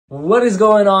What is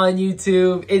going on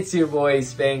YouTube? It's your boy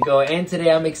Spanko, and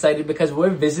today I'm excited because we're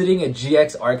visiting a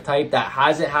GX archetype that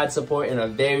hasn't had support in a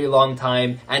very long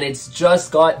time, and it's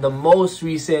just got the most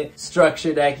recent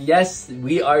structure deck. Yes,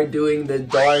 we are doing the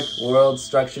Dark World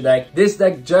structure deck. This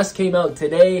deck just came out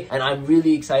today and I'm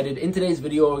really excited. In today's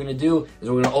video, what we're gonna do is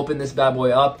we're gonna open this bad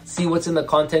boy up, see what's in the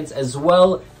contents, as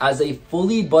well as a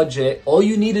fully budget, all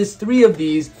you need is 3 of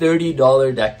these,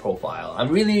 $30 deck profile. I'm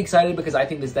really excited because I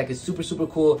think this deck is super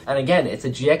cool. And again, it's a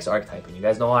GX archetype, and you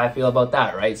guys know how I feel about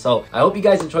that, right? So I hope you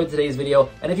guys enjoyed today's video,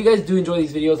 and if you guys do enjoy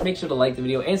these videos, make sure to like the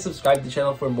video and subscribe to the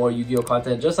channel for more Yu-Gi-Oh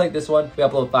content just like this one. We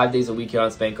upload 5 days a week here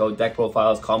on Spanko, deck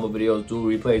profiles, combo videos, duel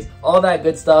replays, all that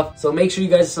good stuff. So make sure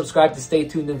you guys subscribe to stay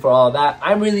tuned in for all of that.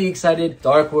 I'm really excited.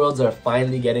 Dark Worlds are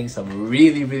finally getting some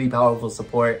really powerful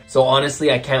support. So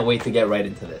honestly, I can't wait to get right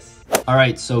into this.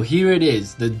 Alright, so here it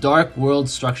is, the Dark World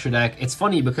structure deck. It's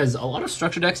funny because a lot of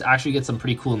structure decks actually get some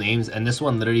pretty cool names, and this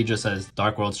one literally just says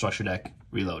Dark World structure deck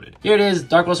reloaded. Here it is,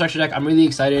 Dark World structure deck. I'm really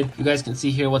excited. You guys can see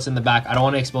here what's in the back. I don't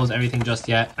want to expose everything just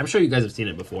yet. I'm sure you guys have seen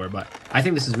it before, but I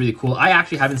think this is really cool. I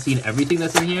actually haven't seen everything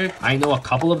that's in here. I know a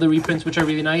couple of the reprints which are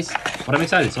really nice, but I'm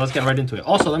excited, so let's get right into it.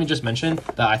 Also, let me just mention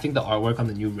that I think the artwork on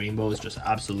the new rainbow is just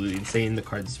absolutely insane. The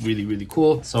card's really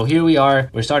cool. So here we are.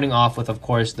 We're starting off with, of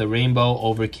course, the Rainbow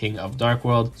over King of Dark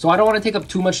World. So I don't want to take up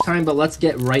too much time, but let's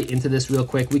get right into this real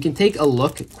quick. We can take a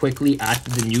look quickly at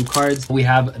the new cards. We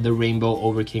have the Rainbow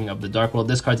over King of the Dark World.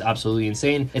 This card's absolutely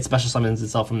insane. It special summons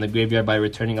itself from the graveyard by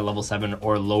returning a level 7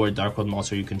 or lower Dark World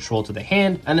monster you control to the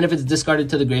hand. And then if it's discarded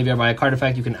to the graveyard by a card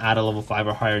effect, you can add a level 5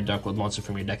 or higher Dark World monster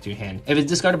from your deck to your hand. If it's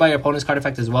discarded by your opponent's card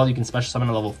effect as well, you can special summon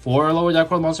a level 4 or lower Dark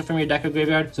World monster from your deck or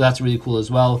graveyard. So that's really cool as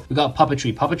well. We got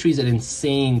Puppetry. Puppetry is an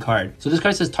insane card. So this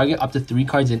card says target up to 3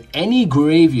 cards in any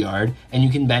graveyard and you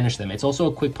can banish them. It's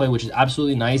also a quick play, which is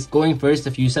absolutely nice. Going first,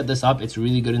 if you set this up, it's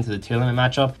really good into the tier limit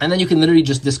matchup. And then you can literally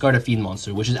just discard a Fiend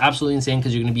monster, which is absolutely insane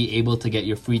because you're going to be able to get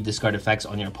your free discard effects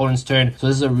on your opponent's turn. So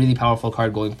this is a really powerful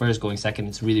card going first, going second.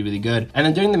 It's really good. And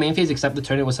then during the main phase, except the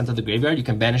turn it was sent to the graveyard, you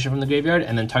can banish it from the graveyard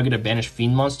and then target a banished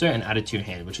Fiend monster and add it to your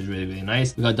hand, which is really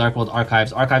nice. We got Dark World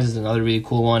Archives. Archives is another really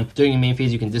cool one. During your main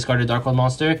phase, you can discard a Dark World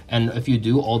monster, and if you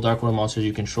do, all Dark World monsters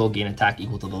you control gain attack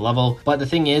equal to the level. But the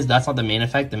thing is, that's not the main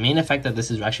effect. The main effect that this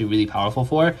is actually really powerful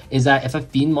for is that if a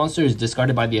Fiend monster is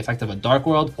discarded by the effect of a Dark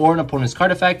World or an opponent's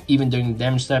card effect, even during the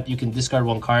damage step, you can discard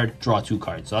 1 card, draw 2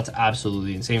 cards. So that's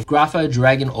absolutely insane. Grapha,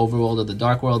 Dragon Overworld of the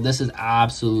Dark World. This is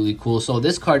absolutely cool. So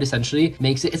this card essentially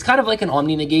makes it's kind of like an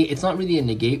Omni Negate. It's not really a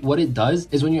negate. What it does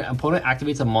is when your opponent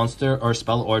activates a monster or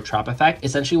spell or trap effect,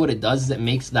 essentially what it does is it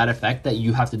makes that effect that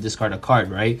you have to discard a card,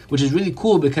 right? Which is really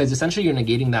cool because essentially you're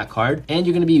negating that card and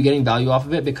you're going to be getting value off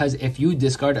of it, because if you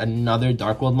discard another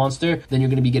Dark World monster, then you're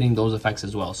going to be getting those effects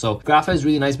as well. So Grapha is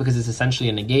really nice because it's essentially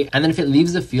a negate, and then if it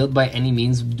leaves the field by any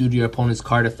means due to your opponent's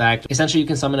card effect, essentially you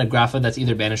can summon a Grapha that's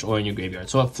either banished or in your graveyard.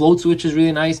 So it floats, which is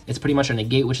really nice. It's pretty much a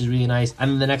negate, which is really nice.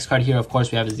 And then the next card here, of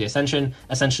course, we have is the Ascension.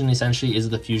 Ascension essentially is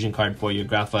the fusion card for your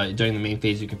Grapha. During the main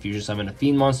phase, you can fusion summon a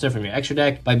Fiend monster from your extra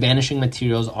deck by banishing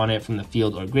materials on it from the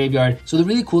field or graveyard. So the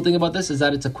really cool thing about this is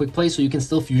that it's a quick play, so you can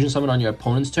still fusion summon on your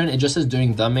opponent's turn. It just says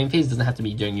during the main phase, it doesn't have to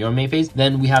be during your main phase.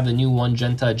 Then we have the new one,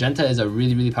 Genta. Genta is a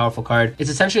really powerful card. It's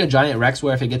essentially a giant Rex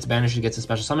where if it gets banished, it gets to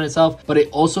special summon itself, but it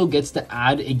also gets to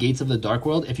add a Gates of the Dark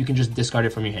World if you can just discard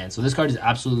it from your hand. So this card is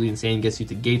absolutely insane, gets you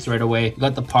to Gates right away. You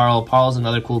got the Parl. Parl is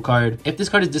another cool card. If this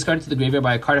card is discarded to the graveyard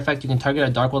by a card effect, you can target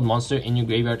a Dark World monster in your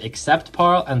graveyard except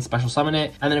Parl and special summon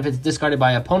it. And then if it's discarded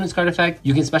by opponent's card effect,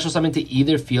 you can special summon to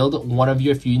either field one of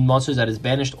your Fiend monsters that is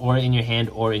banished or in your hand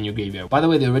or in your graveyard. By the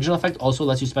way, the original effect also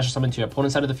lets you special summon to your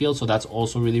opponent's side of the field, so that's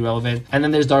also really relevant. And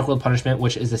then there's Dark World Punishment,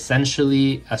 which is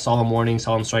essentially a Solemn Warning,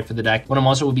 Solemn Strike for the deck. When a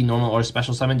monster will be normal or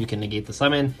special summoned, you can negate the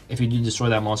summon. If you do destroy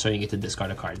that monster, you get to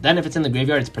discard a card. Then if it's in the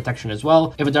graveyard, it's protection as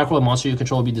well. If a Dark World monster you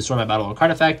control will be destroyed by battle or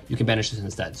card effect, you can banish this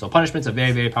instead. So Punishment's a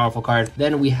very powerful card.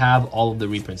 Then we have all of the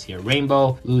reprints here.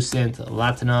 Rainbow, Lucent,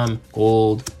 Latinum,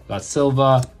 Gold, got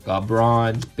Silva, got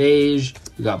Bronze, Beige,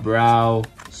 we got Brow,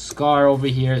 Scar over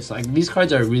here. It's like these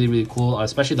cards are really cool,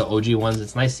 especially the OG ones.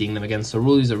 It's nice seeing them again.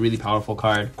 Ceruli is a really powerful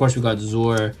card. Of course, we got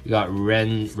Zur, we got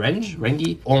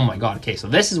Rengi. Oh my god. Okay, so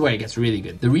this is where it gets really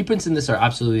good. The reprints in this are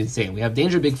absolutely insane. We have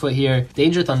Danger Bigfoot here,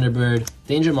 Danger Thunderbird,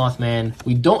 Danger Mothman.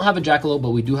 We don't have a Jackalope,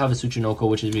 but we do have a Tsuchinoko,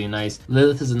 which is really nice.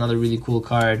 Lilith is another really cool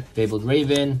card. Fabled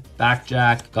Raven,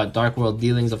 Backjack, got Dark World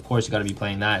Dealings. Of course, you got to be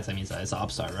playing that. I mean, it's an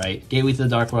upstart, right? Gateway to the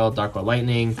Dark World, Dark World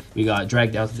Lightning. We got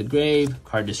Drag Down to the Grave,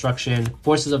 Card Destruction,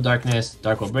 Forces of Darkness,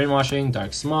 Dark World Brainwashing,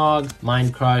 Dark Smog,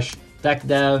 Mind Crush, Deck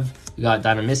Dev, we got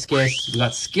Dynamiscus, we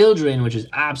got Skill Drain, which is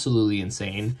absolutely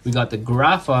insane. We got the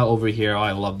Grapha over here. Oh,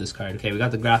 I love this card. Okay, we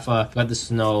got the Grapha, we got the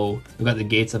Snow, we got the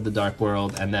Gates of the Dark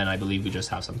World, and then I believe we just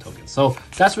have some tokens. So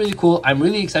that's really cool. I'm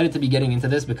really excited to be getting into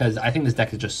this because I think this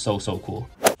deck is just so cool.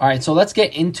 All right, so let's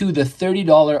get into the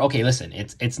 $30. Okay, listen,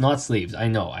 it's not sleeves. I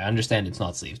know, I understand it's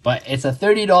not sleeves, but it's a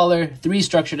 $30 3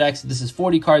 structure decks. This is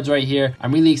 40 cards right here.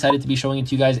 I'm really excited to be showing it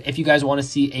to you guys. If you guys want to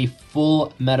see a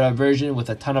full meta version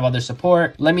with a ton of other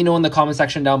support, let me know in the comment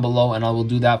section down below and I will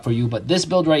do that for you. But this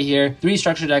build right here, 3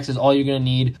 structure decks is all you're gonna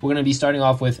need. We're gonna be starting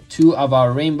off with 2 of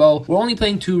our rainbow. We're only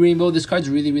playing 2 rainbow. This card's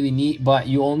really neat, but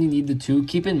you only need the 2.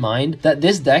 Keep in mind that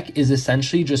this deck is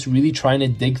essentially just really trying to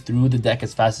dig through the deck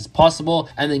as fast as possible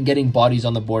and then getting bodies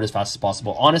on the board as fast as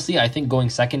possible. Honestly, I think going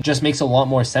second just makes a lot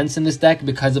more sense in this deck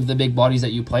because of the big bodies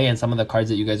that you play and some of the cards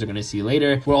that you guys are going to see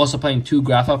later. We're also playing 2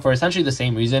 Grapha for essentially the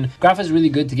same reason. Grapha is really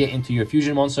good to get into your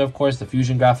fusion monster, of course, the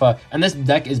fusion Grapha, and this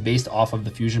deck is based off of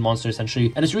the fusion monster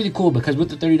essentially, and it's really cool because with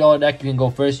the $30 deck you can go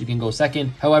first, you can go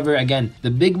second. However, again,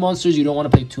 the big monsters you don't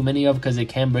want to play too many of because they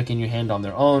can break in your hand on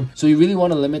their own, so you really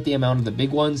want to limit the amount of the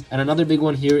big ones. And another big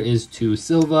one here is 2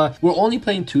 Silva. We're only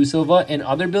playing 2 Silva. In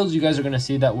other builds you guys are going to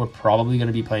see that we're probably going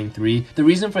to be playing 3. The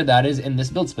reason for that is in this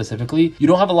build specifically, you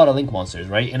don't have a lot of link monsters,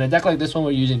 right? In a deck like this one,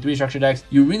 we're using 3 structure decks.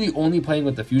 You're really only playing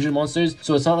with the fusion monsters,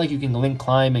 so it's not like you can link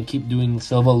climb and keep doing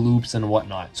Silva loops and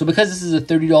whatnot. So because this is a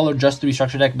 $30 just 3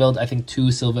 structure deck build, I think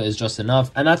 2 Silva is just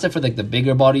enough, and that's it for like the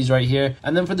bigger bodies right here.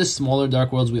 And then for the smaller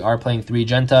Dark Worlds, we are playing 3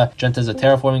 Genta. Genta is a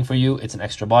terraforming for you. It's an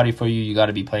extra body for you. You got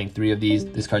to be playing 3 of these.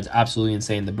 This card's absolutely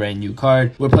insane, the brand new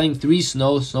card. We're playing 3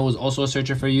 Snow. Snow is also a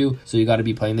searcher for you, so you got to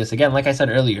be playing this. Again, like I said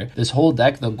earlier, this whole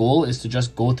deck, the goal is to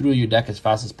just go through your deck as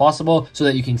fast as possible so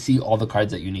that you can see all the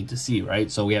cards that you need to see,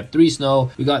 right? So we have 3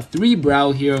 Snow. We got 3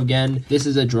 Brow here again. This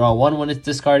is a draw 1 when it's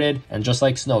discarded, and just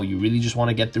like Snow, you really just want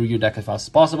to get through your deck as fast as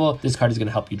possible. This card is going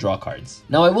to help you draw cards.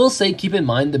 Now, I will say, keep in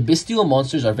mind, the bestial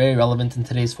monsters are very relevant in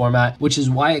today's format, which is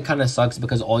why it kind of sucks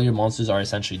because all your monsters are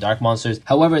essentially dark monsters.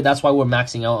 However, that's why we're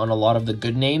maxing out on a lot of the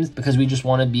good names because we just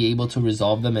want to be able to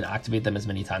resolve them and activate them as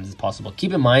many times as possible.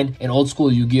 Keep in mind, in old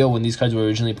school Yu-Gi-Oh, when these cards were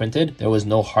originally printed, there was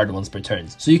no hard ones per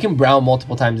turns. So you can Brow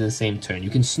multiple times in the same turn. You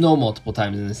can Snow multiple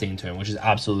times in the same turn, which is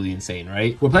absolutely insane,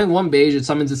 right? We're playing 1 Beige. It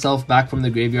summons itself back from the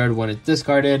graveyard when it's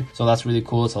discarded, so that's really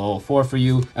cool. It's a level 4 for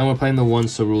you. And we're playing the 1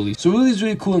 Ceruli. Ceruli is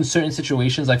really cool in certain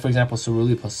situations, like for example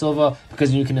Ceruli plus Silva,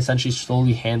 because you can essentially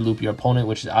slowly hand loop your opponent,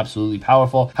 which is absolutely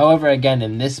powerful. However, again,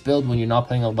 in this build, when you're not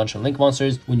playing a bunch of link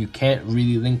monsters, when you can't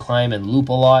really link climb and loop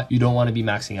a lot, you don't want to be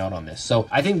maxing out on this. So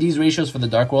I think these ratios for the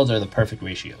Dark Worlds are the perfect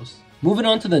ratios. Moving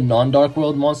on to the non-Dark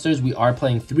World monsters, we are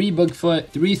playing 3 Bigfoot,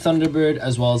 3 Thunderbird,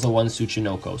 as well as a 1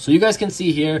 Tsuchinoko. So you guys can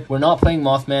see here, we're not playing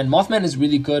Mothman. Mothman is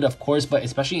really good, of course, but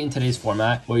especially in today's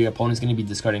format, where your opponent's going to be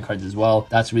discarding cards as well,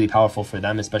 that's really powerful for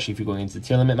them, especially if you're going into the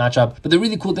tier limit matchup. But the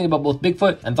really cool thing about both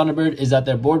Bigfoot and Thunderbird is that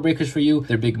they're board breakers for you,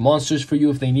 they're big monsters for you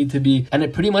if they need to be, and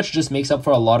it pretty much just makes up for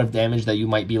a lot of damage that you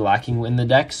might be lacking in the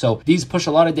deck. So these push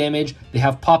a lot of damage, they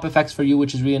have pop effects for you,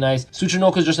 which is really nice.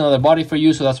 Tsuchinoko is just another body for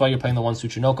you, so that's why you're playing the 1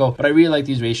 Tsuchinoko, but I really like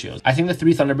these ratios. I think the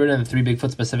 3 Thunderbird and the 3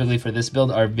 Bigfoot specifically for this build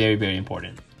are very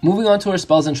important. Moving on to our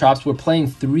spells and traps, we're playing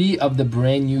 3 of the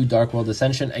brand new Dark World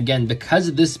Ascension. Again,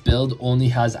 because this build only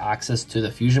has access to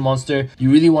the fusion monster,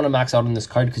 you really want to max out on this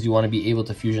card because you want to be able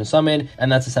to fusion summon,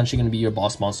 and that's essentially going to be your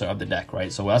boss monster of the deck,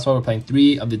 right? So that's why we're playing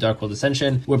 3 of the Dark World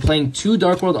Ascension. We're playing 2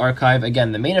 Dark World Archive.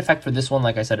 Again, the main effect for this one,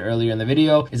 like I said earlier in the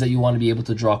video, is that you want to be able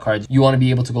to draw cards. You want to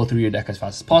be able to go through your deck as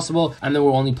fast as possible, and then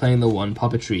we're only playing the 1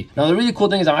 Puppetry. Now, the really cool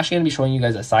thing is I'm actually going to be showing you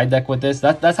guys a side deck with this.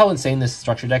 That's how insane this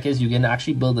structure deck is. You can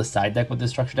actually build a side deck with this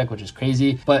structure deck, which is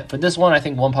crazy. But for this one, I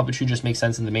think 1 Puppetry just makes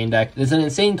sense in the main deck. It's an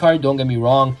insane card, don't get me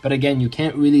wrong, but again, you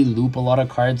can't really loop a lot of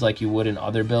cards like you would in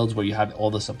other builds where you have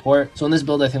all the support. So in this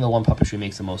build, I think the 1 Puppetry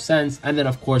makes the most sense. And then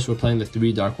of course, we're playing the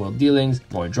 3 Dark World Dealings,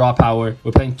 more draw power.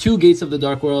 We're playing 2 Gates of the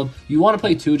Dark World. You want to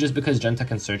play 2 just because Genta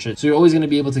can search it. So you're always going to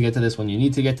be able to get to this when you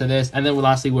need to get to this. And then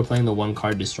lastly, we're playing the 1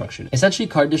 Card Destruction. Essentially,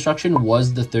 Card Destruction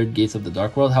was the 3rd Gates of the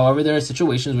Dark World. However, there are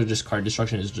situations where just Card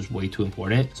Destruction is just way too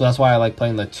important. So that's why I like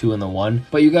playing the 2 and the 1.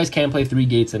 But you guys can play 3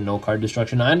 Gates and no Card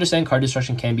Destruction. Now, I understand Card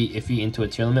Destruction can be iffy into a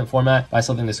tier limit format, but I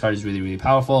still think this card is really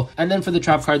powerful. And then for the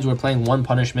trap cards, we're playing 1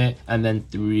 Punishment and then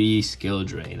 3 Skill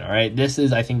Drain. All right, this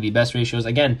is, I think, the best ratios.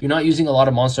 Again, you're not using a lot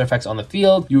of monster effects on the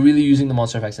field. You're really using the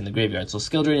monster effects in the graveyard. So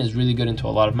Skill Drain is really good into a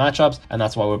lot of matchups, and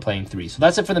that's why we're playing 3. So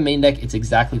that's it for the main deck. It's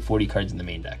exactly 40 cards in the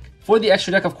main deck. For the extra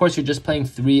deck, of course, you're just playing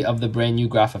 3 of the brand new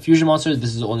Grapha Fusion monsters.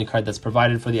 This is the only card that's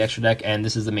provided for the extra deck, and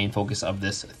this is the main focus of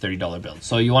this $30 build.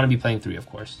 So you want to be playing 3, of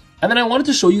course. And then I wanted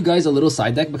to show you guys a little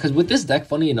side deck, because with this deck,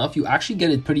 funny enough, you actually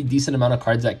get a pretty decent amount of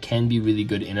cards that can be really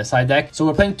good in a side deck. So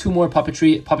we're playing 2 more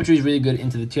Puppetry. Puppetry is really good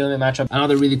into the tier limit matchup.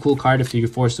 Another really cool card, if you're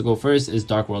forced to go first, is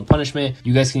Dark World Punishment.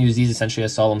 You guys can use these essentially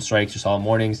as Solemn Strikes or Solemn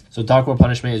Warnings. So Dark World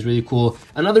Punishment is really cool.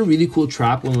 Another really cool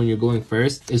trap when you're going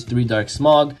first is 3 Dark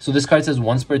Smog. So this card says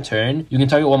once per turn, you can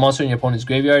target 1 monster in your opponent's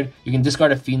graveyard. You can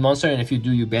discard a Fiend monster, and if you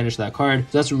do, you banish that card.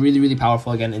 So that's really, really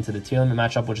powerful again into the tier limit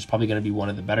matchup, which is probably going to be one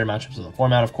of the better matchups of the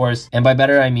format, of course. And by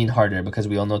better, I mean harder, because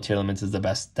we all know tier limits is the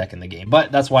best deck in the game.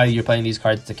 But that's why you're playing these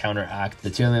cards, to counteract the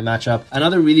tier limit matchup.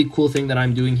 Another really cool thing that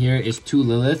I'm doing here is 2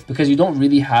 Lilith, because you don't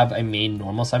really have a main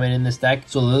normal summon in this deck.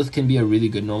 So Lilith can be a really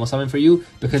good normal summon for you,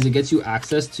 because it gets you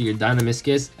access to your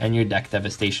Dynamiscus and your deck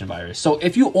Devastation Virus. So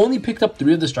if you only picked up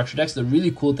 3 of the structure decks, the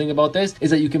really cool thing about this is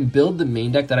that you can build the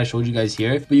main deck that I showed you guys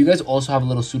here, but you guys also have a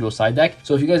little pseudo side deck.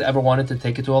 So if you guys ever wanted to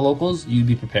take it to a locals, you'd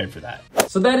be prepared for that.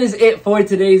 So that is it for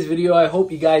today's video. I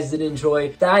hope you guys did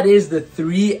enjoy. That is the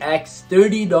 3x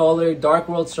 $30 Dark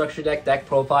World structure deck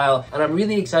profile, and I'm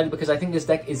really excited because I think this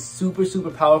deck is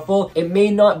super powerful. It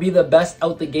may not be the best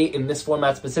out the gate in this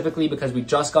format specifically, because we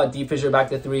just got Deep Fissure back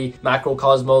to 3, Macro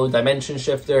Cosmo, Dimension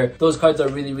Shifter. Those cards are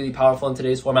really powerful in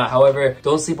today's format. However,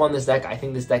 don't sleep on this deck. I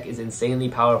think this deck is insanely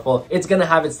powerful. It's gonna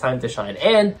have its time to shine,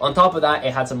 and on top of that,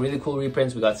 it had some really cool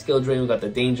reprints. We got Skill Drain, we got the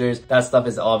Dangers. That stuff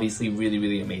is obviously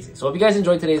really amazing. So if you guys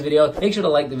enjoyed today's video, make sure to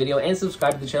like the video and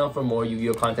subscribe to the channel for more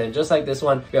Yu-Gi-Oh content just like this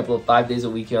one. We upload 5 days a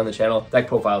week here on the channel. Deck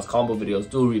profiles, combo videos,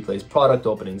 dual replays, product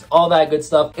openings, all that good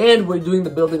stuff. And we're doing the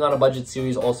building on a budget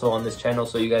series also on this channel,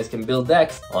 so you guys can build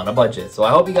decks on a budget. So I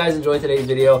hope you guys enjoyed today's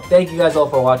video. Thank you guys all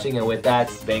for watching, and with that,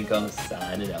 Spanko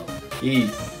signing out.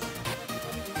 Peace.